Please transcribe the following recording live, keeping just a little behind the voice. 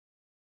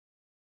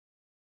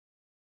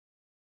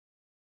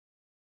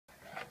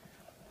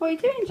What are you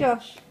doing,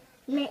 Josh?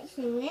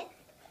 Mixing it.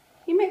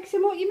 You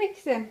mixing? What are you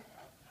mixing?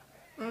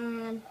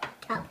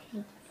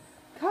 Cupcakes.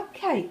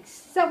 Cupcakes.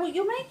 Is that what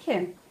you're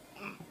making?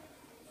 Yeah.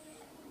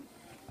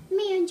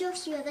 Me and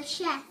Josh are the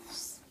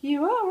chefs.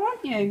 You are,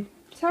 aren't you?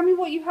 Tell me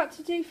what you had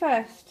to do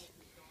first.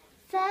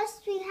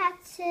 First we had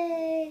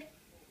to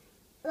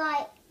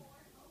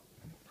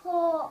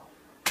pour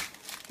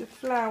The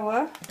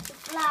flour. the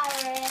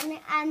flour in,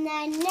 and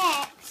then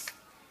next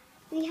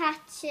we had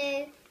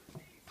to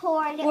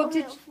pour a little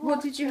bit of water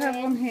What did you have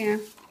in, on here?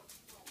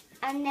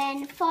 and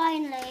then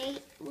finally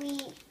we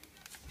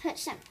put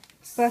some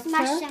Butter.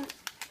 smash some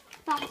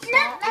butter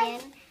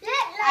in,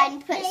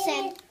 and put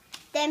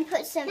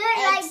some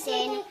eggs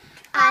in,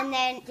 and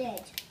then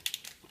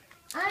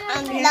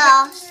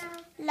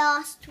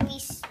last we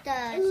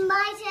stirred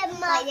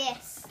like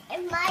this.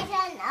 It's my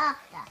turn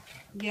after.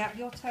 Yeah,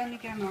 your turn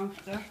again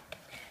after.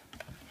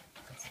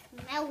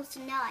 Smells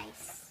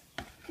nice.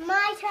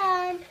 My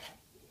turn.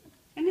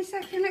 In a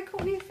second, let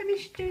Courtney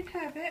finish doing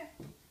her bit.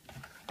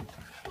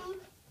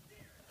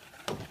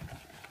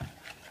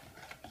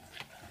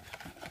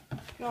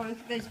 God, look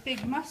at those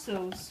big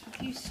muscles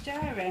with you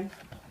stirring.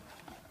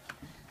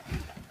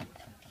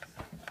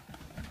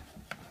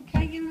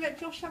 Okay, you gonna let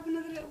Josh have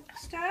another little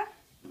stir?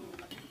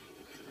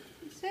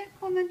 That's it.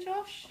 Come on then,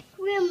 Josh.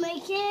 We're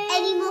making.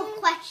 Any more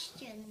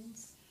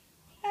questions?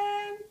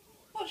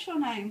 What's your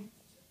name?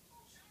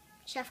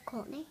 Chef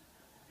Courtney.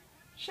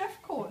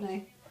 Chef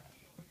Courtney.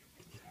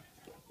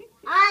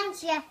 I'm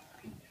Chef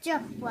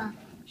Joshua.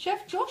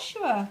 Chef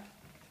Joshua.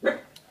 I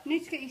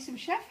need to get you some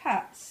chef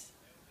hats.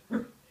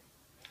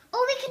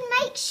 Oh, we can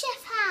make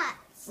chef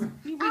hats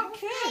We out of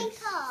could.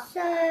 paper.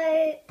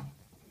 So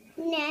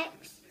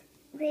next,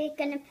 we're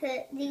gonna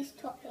put these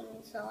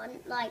toppings on,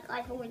 like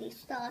I've already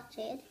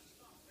started,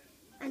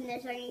 and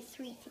there's only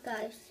 3 to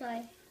go.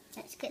 So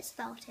let's get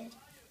started.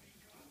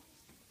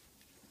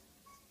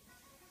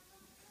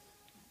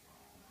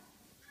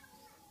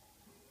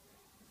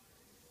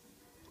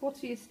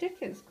 What are your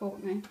stickers,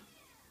 Courtney?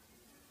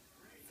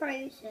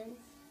 Frozen.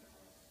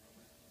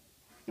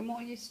 And what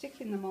are you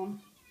sticking them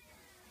on?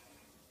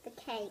 The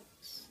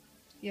cakes.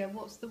 Yeah,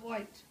 what's the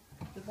white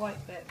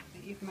bit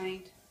that you've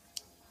made?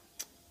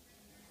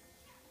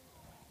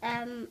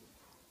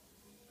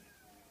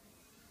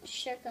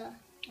 Sugar.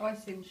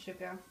 Icing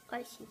sugar.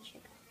 Icing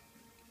sugar.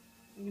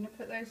 I'm going to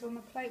put those on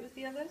the plate with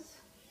the others.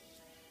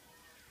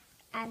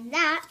 And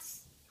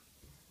that's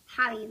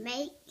how you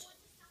make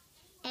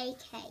a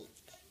cake.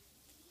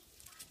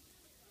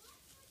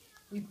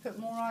 You've put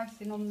more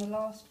icing on the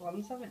last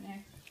ones, haven't you?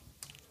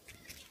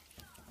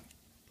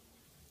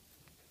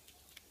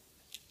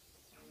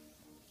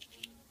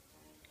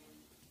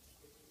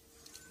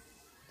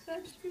 So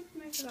just move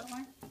it that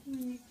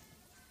way.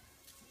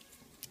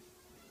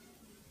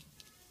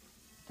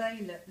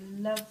 They look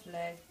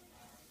lovely.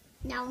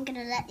 Now I'm going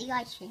to let the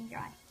icing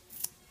dry.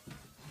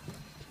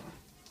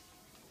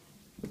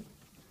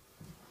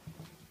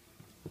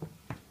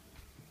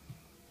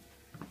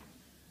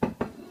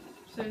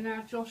 So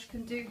now Josh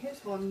can do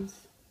his ones.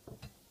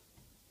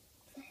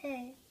 For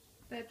who?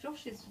 They're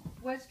Josh's.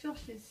 Where's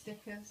Josh's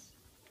stickers?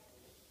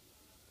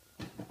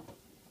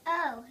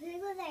 Oh, who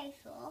were they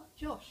for?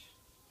 Josh.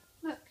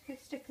 Look, his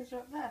stickers are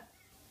up there.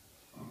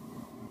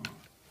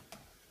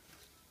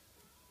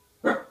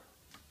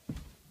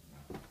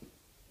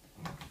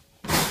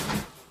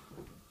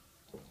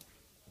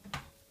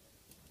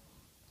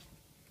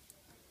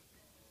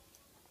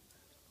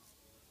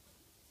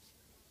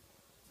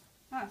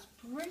 That's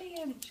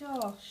brilliant,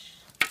 Josh.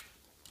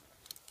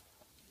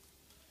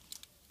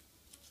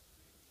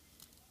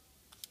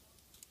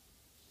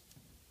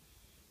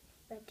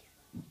 Is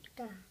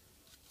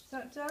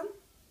that done?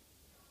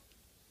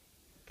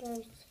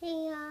 Goes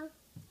here.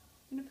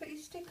 Gonna put your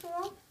sticker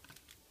on?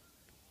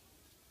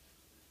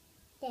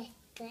 This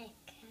sticker.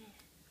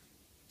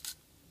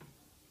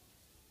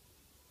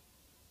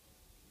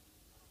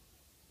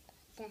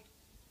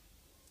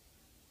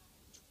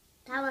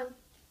 That one,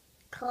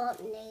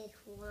 Courtney's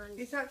one.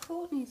 Is that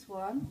Courtney's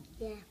one?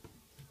 Yeah.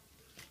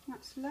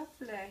 That's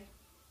lovely.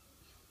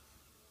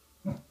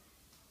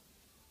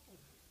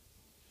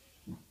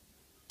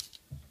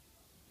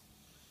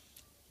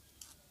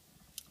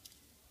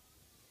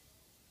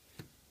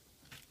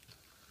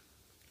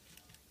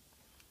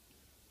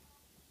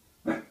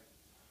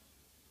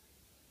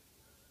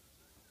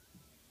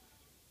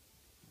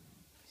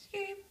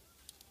 Scoop.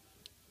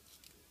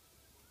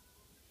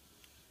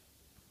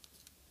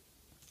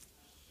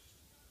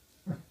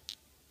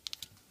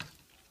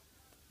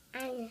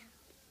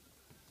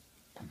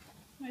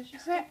 Where's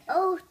your sticker?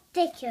 Oh,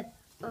 sticker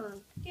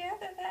on. Yeah,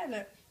 they're there,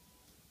 look.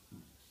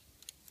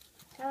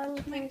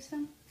 Down Mix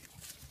them.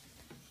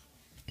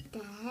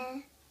 there.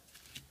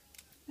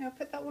 Yeah, I'll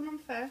put that one on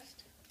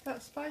first.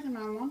 That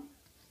Spider-Man one.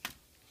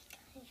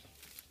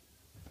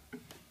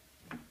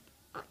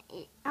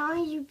 I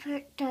you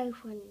put those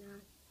one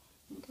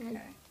on.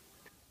 Okay.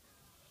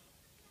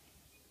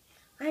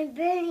 I'm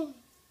really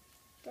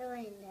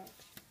doing it.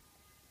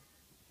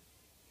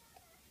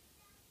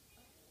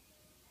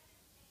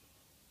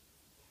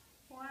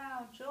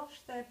 Wow, Josh. Josh,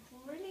 they're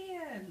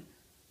brilliant.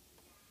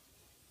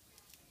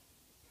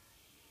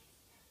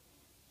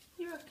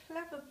 You're a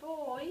clever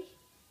boy.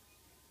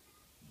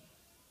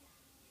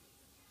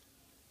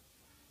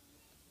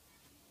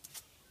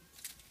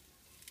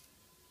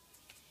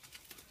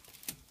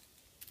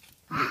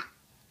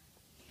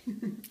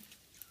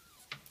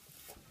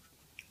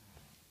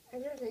 I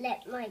just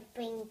licked my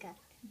finger.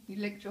 You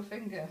licked your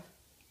finger.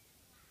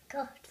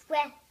 Got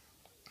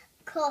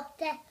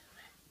the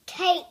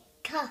cake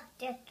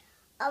custard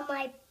on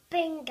my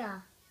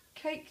finger.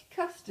 Cake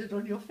custard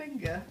on your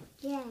finger?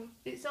 Yeah.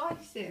 It's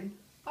icing.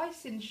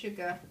 Icing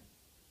sugar.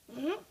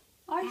 Mm-hmm.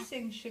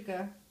 Icing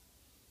sugar.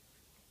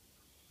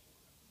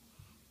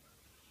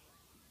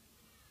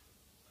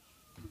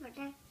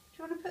 Do you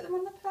want to put them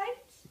on the plate?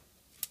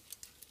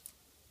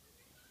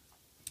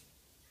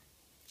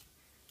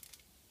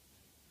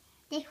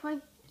 This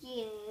one's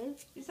you.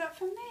 Is that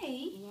for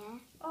me? Yeah.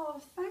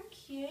 Oh,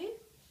 thank you.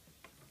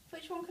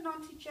 Which one can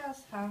Auntie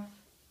Jazz have?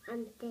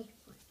 And this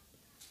one.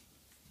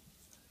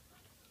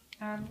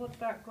 And what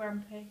about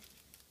Grampy?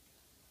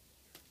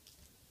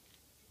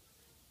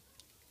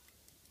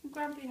 Can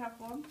Grampy have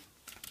one?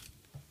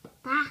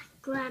 That's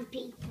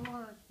Grampy's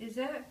one. Is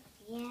it?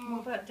 Yeah.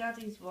 What about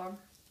Daddy's one?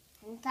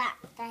 And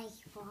that's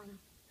this one.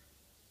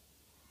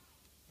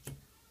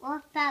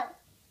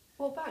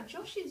 What about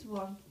Josh's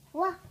one?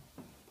 what?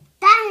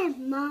 That is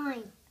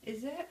mine.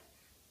 Is it?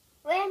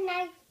 We're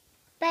my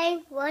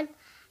big one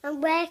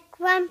and we're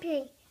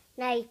Grumpy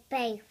my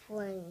big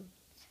one.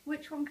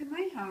 Which one can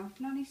they have?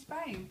 Nanny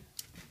Spain?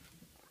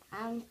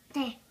 And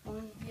this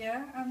one.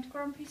 Yeah, and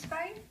Grumpy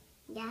Spain?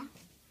 Yeah.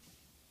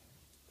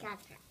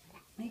 That's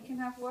it. He can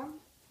have one?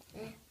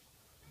 Yeah.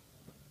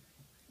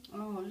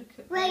 Oh, look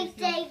at Where those did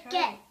they cakes.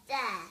 get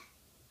that?